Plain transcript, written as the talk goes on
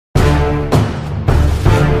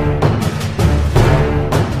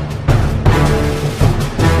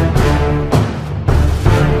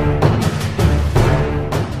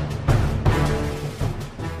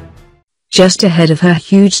just ahead of her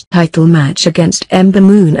huge title match against Ember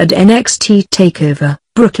Moon at NXT TakeOver,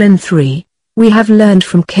 Brooklyn 3. We have learned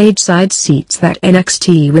from cage-side seats that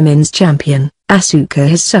NXT Women's Champion, Asuka,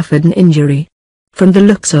 has suffered an injury. From the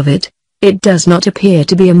looks of it, it does not appear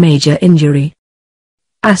to be a major injury.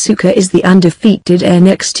 Asuka is the undefeated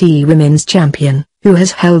NXT Women's Champion, who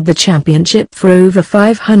has held the championship for over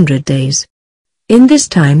 500 days. In this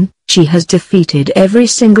time, she has defeated every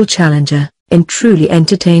single challenger, in truly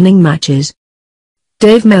entertaining matches.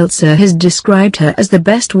 Dave Meltzer has described her as the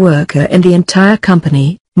best worker in the entire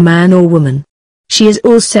company, man or woman. She is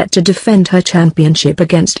all set to defend her championship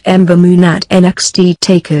against Ember Moon at NXT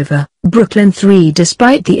TakeOver, Brooklyn 3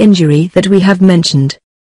 despite the injury that we have mentioned.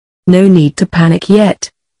 No need to panic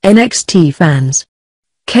yet, NXT fans.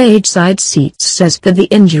 Cage-side seats says that the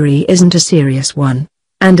injury isn't a serious one,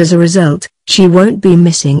 and as a result, she won't be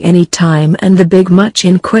missing any time and the big match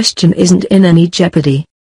in question isn't in any jeopardy.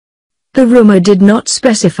 The rumor did not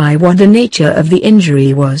specify what the nature of the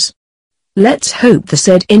injury was. Let's hope the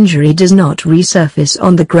said injury does not resurface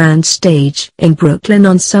on the grand stage in Brooklyn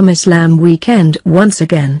on SummerSlam weekend once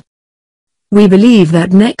again. We believe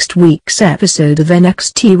that next week's episode of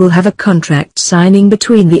NXT will have a contract signing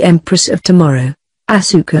between the Empress of Tomorrow,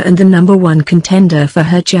 Asuka, and the #1 contender for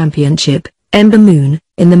her championship, Ember Moon,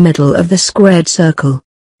 in the middle of the squared circle.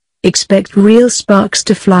 Expect real sparks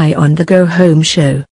to fly on the go-home show.